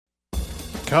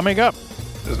Coming up,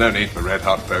 There's no need for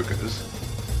red-hot pokers.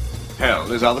 Hell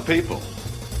is other people.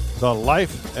 the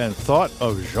life and thought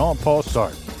of Jean-Paul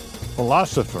Sartre,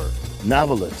 philosopher,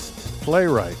 Novelist,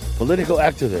 playwright. political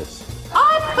activist.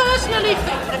 I personally think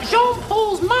that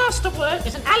Jean-Paul's masterwork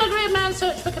is an allegory of man's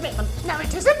search for commitment. No,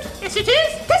 it isn't. Yes, it is.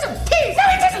 It isn't. It is. No,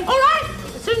 it isn't. All right.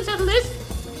 We'll soon settle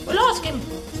this. We'll ask him.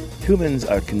 Humans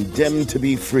are condemned to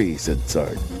be free, said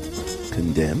Sartre.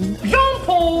 Condemned?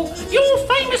 Jean-Paul, your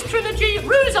famous trilogy,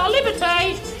 Ruse à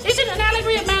Liberté, isn't an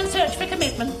allegory of man's search for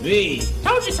commitment. Me.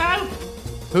 Told you so.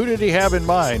 Who did he have in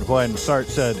mind when Sartre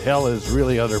said hell is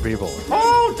really other people?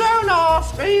 Oh, don't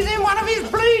ask. He's in one of his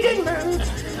bleeding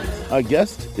moods. Our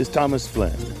guest is Thomas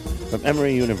Flynn from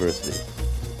Emory University.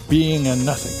 Being a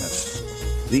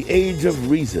nothingness. The Age of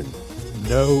Reason.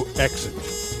 No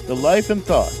exit. The life and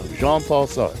thought of Jean-Paul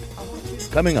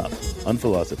Sartre. Coming up on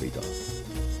Philosophy Talk.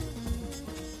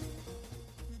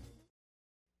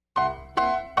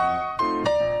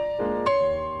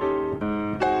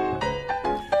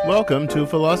 Welcome to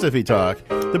Philosophy Talk,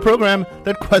 the program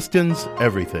that questions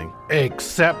everything.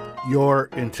 Except your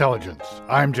intelligence.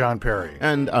 I'm John Perry.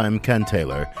 And I'm Ken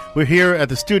Taylor. We're here at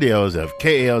the studios of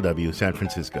KALW San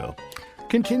Francisco.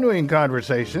 Continuing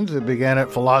conversations that began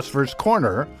at Philosopher's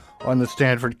Corner on the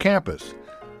Stanford campus.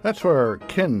 That's where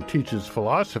Ken teaches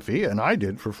philosophy, and I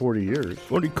did for 40 years.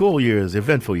 40 cool years,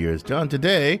 eventful years. John,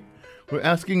 today we're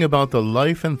asking about the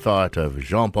life and thought of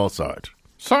Jean-Paul Sartre.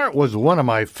 Sartre was one of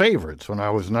my favorites when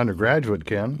I was an undergraduate,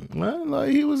 Ken. Well,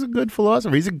 he was a good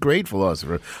philosopher. He's a great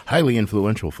philosopher, highly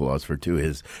influential philosopher, too.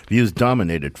 His views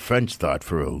dominated French thought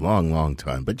for a long, long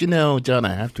time. But, you know, John,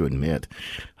 I have to admit,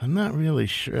 I'm not really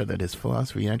sure that his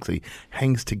philosophy actually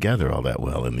hangs together all that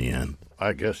well in the end.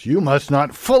 I guess you must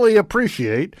not fully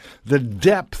appreciate the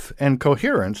depth and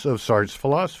coherence of Sartre's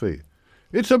philosophy.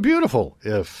 It's a beautiful,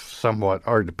 if somewhat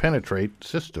hard to penetrate,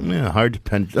 system. Yeah, hard to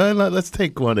penetrate. Let's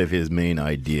take one of his main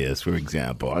ideas, for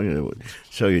example. I'm going to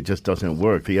show you it just doesn't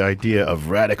work. The idea of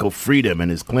radical freedom and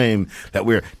his claim that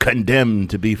we're condemned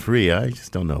to be free. I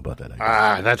just don't know about that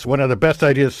idea. That's one of the best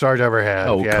ideas Sartre ever had,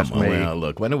 Oh, if you come ask on. me. Well,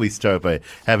 look, why don't we start by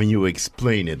having you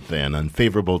explain it then on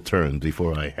favorable terms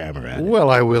before I hammer at it? Well,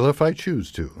 I will if I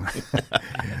choose to.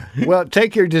 Well,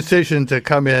 take your decision to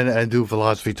come in and do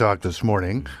Philosophy Talk this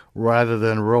morning rather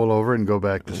than roll over and go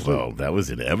back to sleep. Well, that was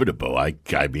inevitable. I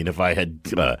mean, if I had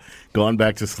gone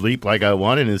back to sleep like I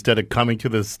wanted instead of coming to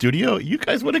the studio, you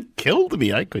guys would have killed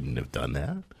me. I couldn't have done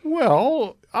that.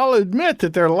 Well, I'll admit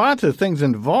that there are lots of things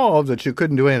involved that you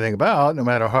couldn't do anything about, no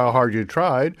matter how hard you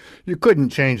tried. You couldn't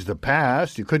change the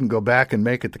past. You couldn't go back and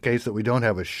make it the case that we don't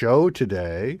have a show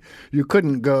today. You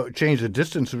couldn't go change the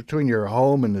distance between your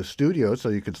home and the studio so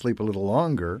you could sleep a little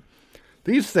longer.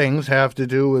 These things have to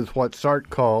do with what Sartre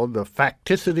called the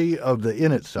facticity of the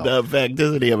in itself. The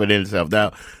facticity of it in itself.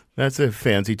 Now, that's a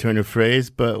fancy turn of phrase,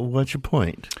 but what's your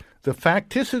point? The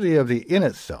facticity of the in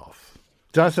itself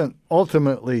doesn't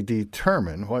ultimately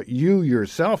determine what you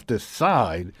yourself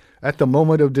decide at the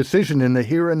moment of decision in the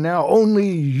here and now. Only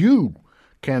you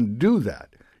can do that.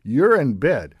 You're in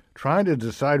bed trying to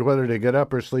decide whether to get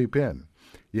up or sleep in.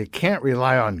 You can't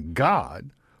rely on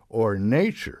God or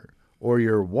nature or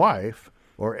your wife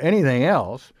or anything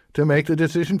else to make the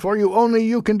decision for you. Only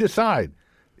you can decide.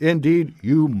 Indeed,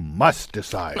 you must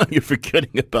decide. You're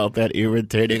forgetting about that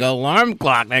irritating alarm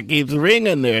clock that keeps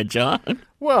ringing there, John.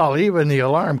 Well, even the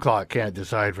alarm clock can't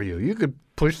decide for you. You could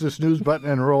push the snooze button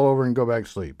and roll over and go back to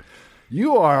sleep.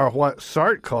 You are what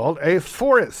Sartre called a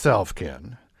for itself,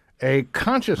 Ken, a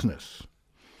consciousness.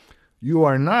 You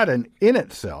are not an in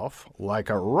itself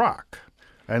like a rock.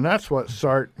 And that's what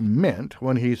Sartre meant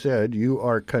when he said you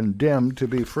are condemned to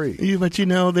be free. Yeah, but you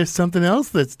know, there's something else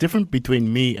that's different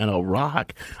between me and a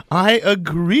rock. I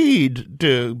agreed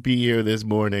to be here this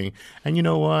morning. And you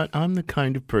know what? I'm the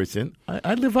kind of person,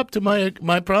 I live up to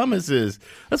my promises.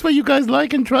 That's why you guys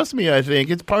like and trust me, I think.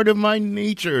 It's part of my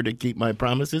nature to keep my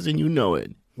promises, and you know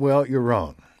it. Well, you're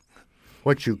wrong.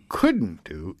 What you couldn't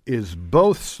do is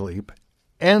both sleep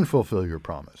and fulfill your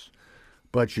promise.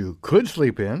 But you could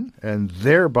sleep in and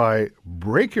thereby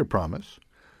break your promise.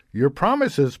 Your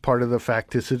promise is part of the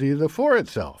facticity of the for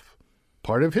itself,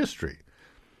 part of history.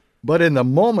 But in the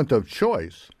moment of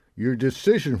choice, your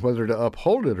decision whether to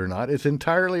uphold it or not is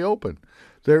entirely open.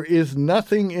 There is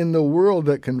nothing in the world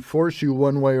that can force you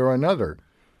one way or another.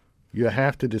 You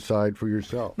have to decide for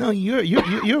yourself. No,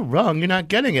 you're wrong. You're not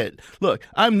getting it. Look,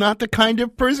 I'm not the kind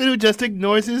of person who just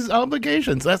ignores his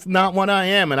obligations. That's not what I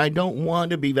am, and I don't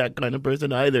want to be that kind of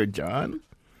person either, John.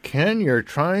 Ken, you're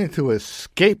trying to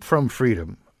escape from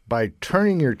freedom by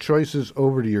turning your choices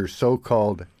over to your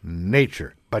so-called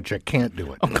nature. but you can't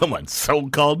do it. Oh, come on.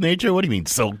 So-called nature? What do you mean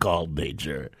so-called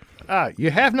nature?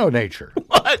 You have no nature.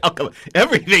 What? Oh, come on.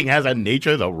 Everything has a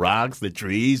nature. The rocks, the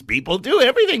trees, people do.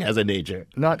 Everything has a nature.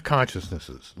 Not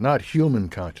consciousnesses, not human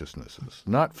consciousnesses,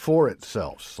 not for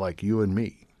itself like you and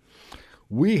me.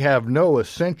 We have no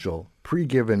essential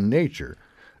pre-given nature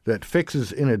that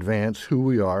fixes in advance who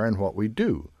we are and what we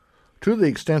do. To the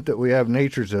extent that we have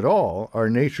natures at all, our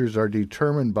natures are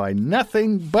determined by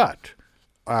nothing but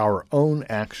our own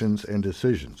actions and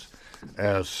decisions.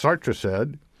 As Sartre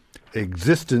said,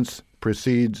 existence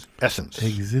precedes essence.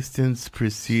 Existence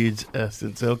precedes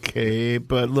essence. Okay,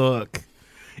 but look,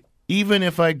 even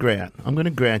if I'm going to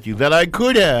grant you that I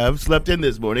could have slept in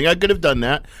this morning, I could have done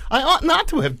that, I ought not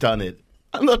to have done it.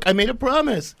 Look, I made a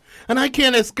promise, and I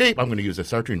can't escape. I'm going to use a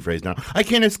Sartrean phrase now. I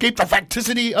can't escape the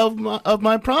facticity of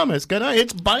my promise, can I?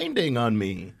 It's binding on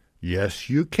me. Yes,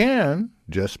 you can,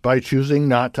 just by choosing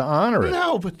not to honor it.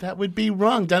 No, but that would be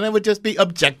wrong. Then it would just be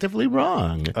objectively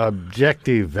wrong.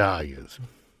 Objective values.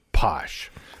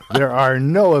 Posh. There are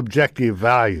no objective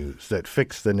values that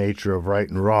fix the nature of right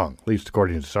and wrong, at least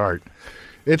according to Sartre.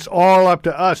 It's all up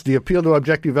to us. The appeal to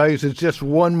objective values is just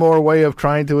one more way of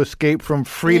trying to escape from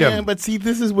freedom. Yeah, but see,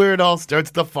 this is where it all starts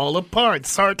to fall apart.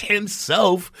 Sartre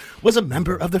himself was a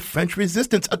member of the French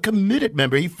Resistance, a committed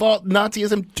member. He fought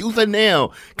Nazism tooth and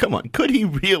nail. Come on, could he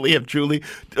really have truly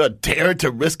dared to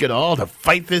risk it all to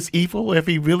fight this evil if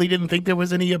he really didn't think there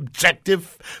was any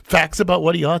objective facts about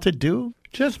what he ought to do?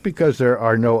 Just because there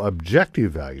are no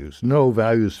objective values, no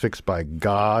values fixed by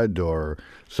God or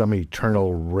some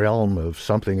eternal realm of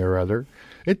something or other,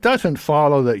 it doesn't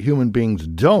follow that human beings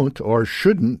don't or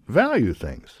shouldn't value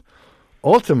things.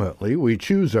 Ultimately, we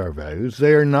choose our values.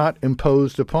 They are not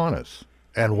imposed upon us.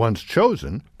 And once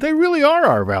chosen, they really are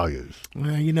our values.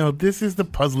 Well, this is the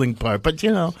puzzling part. But,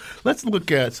 let's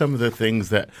look at some of the things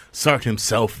that Sartre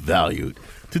himself valued.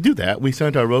 To do that, we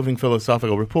sent our roving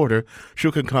philosophical reporter,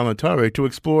 Shuka Kamatari, to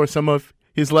explore some of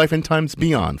his life and times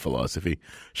beyond philosophy.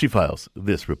 She files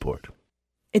this report.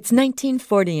 It's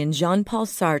 1940 and Jean-Paul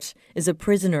Sartre is a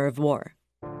prisoner of war.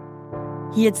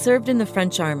 He had served in the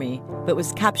French army, but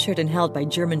was captured and held by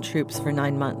German troops for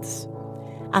 9 months.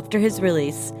 After his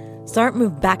release, Sartre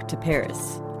moved back to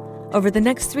Paris. Over the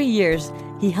next 3 years,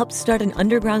 he helped start an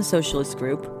underground socialist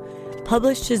group,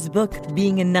 published his book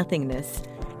Being in Nothingness,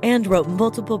 and wrote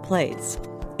multiple plays,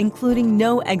 including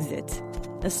No Exit,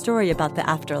 a story about the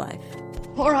afterlife.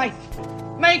 All right,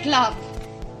 make love.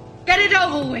 Get it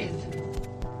over with.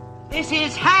 This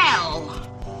is hell.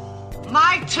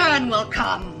 My turn will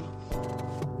come.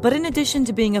 But in addition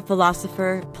to being a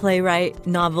philosopher, playwright,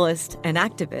 novelist, and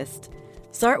activist,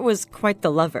 Sartre was quite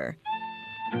the lover.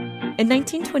 In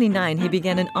 1929, he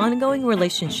began an ongoing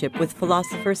relationship with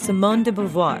philosopher Simone de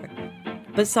Beauvoir.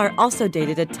 But Sartre also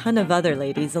dated a ton of other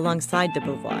ladies alongside de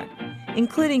Beauvoir,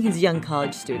 including his young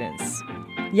college students.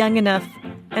 Young enough,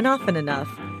 and often enough,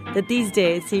 that these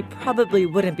days he probably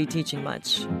wouldn't be teaching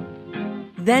much.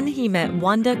 Then he met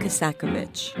Wanda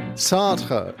Kasakovich.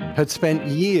 Sartre had spent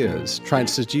years trying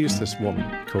to seduce this woman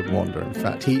called Wanda, in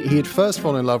fact. He had first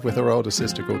fallen in love with her older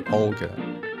sister called Olga.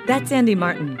 That's Andy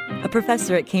Martin, a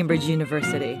professor at Cambridge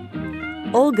University.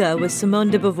 Olga was Simone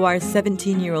de Beauvoir's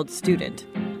 17-year-old student.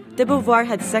 De Beauvoir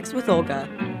had sex with Olga,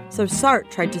 so Sartre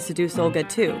tried to seduce Olga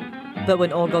too. But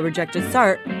when Olga rejected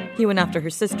Sartre, he went after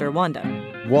her sister, Wanda.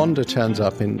 Wanda turns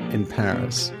up in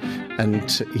Paris, and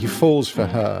he falls for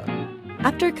her.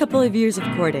 After a couple of years of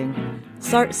courting,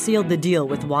 Sartre sealed the deal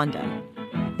with Wanda.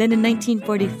 Then in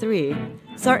 1943,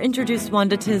 Sartre introduced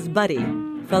Wanda to his buddy,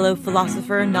 fellow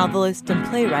philosopher, novelist, and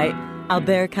playwright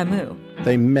Albert Camus.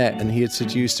 They met, and he had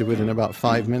seduced her within about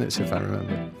 5 minutes, if I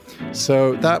remember.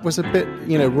 So that was a bit,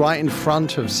 right in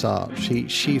front of Sartre.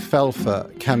 She fell for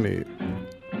Camus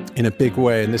in a big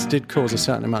way, and this did cause a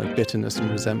certain amount of bitterness and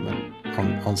resentment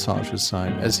on Sartre's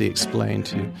side, as he explained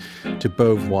to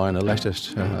Beauvoir in a letter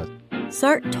to her.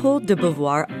 Sartre told de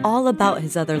Beauvoir all about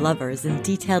his other lovers in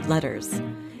detailed letters.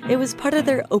 It was part of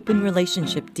their open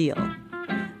relationship deal.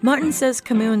 Martin says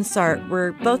Camus and Sartre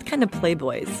were both kind of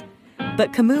playboys,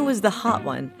 but Camus was the hot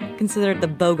one, considered the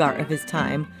Bogart of his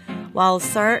time, while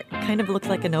Sartre kind of looked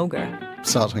like an ogre.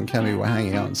 Sartre and Camus were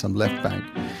hanging out in some left bank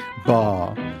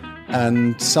bar,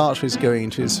 and Sartre is going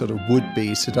into his sort of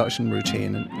would-be seduction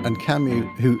routine, and Camus,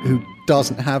 who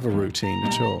doesn't have a routine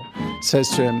at all, says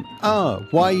to him,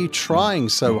 why are you trying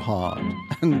so hard?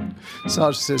 And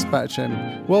Sartre says back to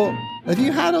him, well, have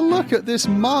you had a look at this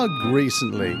mug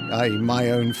recently, i.e. my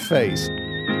own face?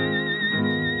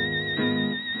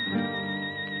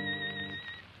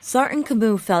 Sartre and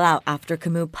Camus fell out after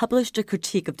Camus published a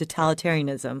critique of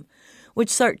totalitarianism, which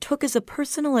Sartre took as a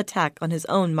personal attack on his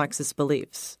own Marxist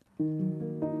beliefs.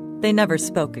 They never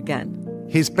spoke again.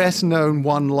 His best-known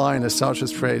one-liner,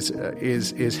 Sartre's phrase,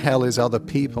 is hell is other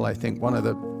people, I think, one of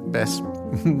the best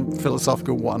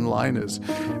philosophical one-liners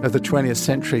of the 20th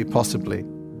century, possibly.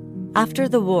 After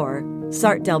the war,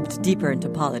 Sartre delved deeper into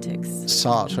politics.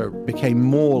 Sartre became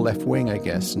more left-wing, I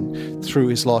guess, and threw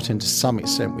his lot into some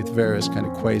extent with various kind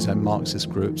of quasi-Marxist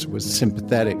groups, was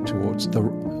sympathetic towards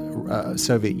the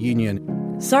Soviet Union.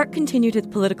 Sartre continued his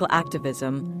political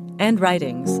activism and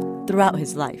writings throughout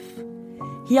his life.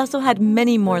 He also had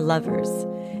many more lovers,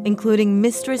 including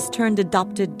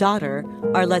mistress-turned-adopted daughter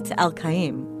Arlette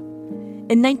El-Kaim.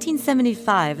 In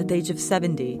 1975, at the age of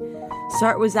 70,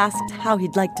 Sartre was asked how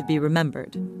he'd like to be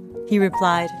remembered. He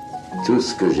replied, Tout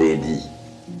ce que j'ai dit.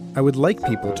 I would like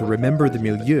people to remember the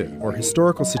milieu or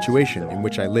historical situation in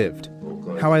which I lived,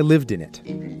 how I lived in it,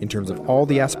 in terms of all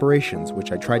the aspirations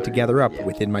which I tried to gather up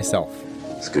within myself.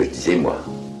 Ce que je disais moi.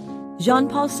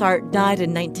 Jean-Paul Sartre died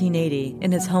in 1980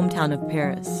 in his hometown of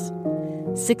Paris.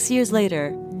 6 years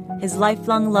later, his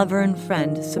lifelong lover and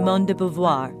friend, Simone de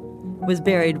Beauvoir, was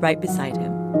buried right beside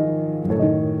him.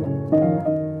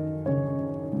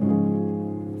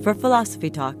 For Philosophy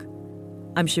Talk,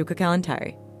 I'm Shuka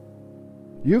Kalantari.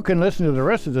 You can listen to the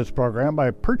rest of this program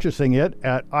by purchasing it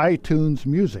at iTunes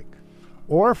Music.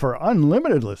 Or for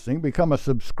unlimited listening, become a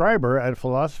subscriber at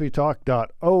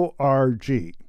philosophytalk.org.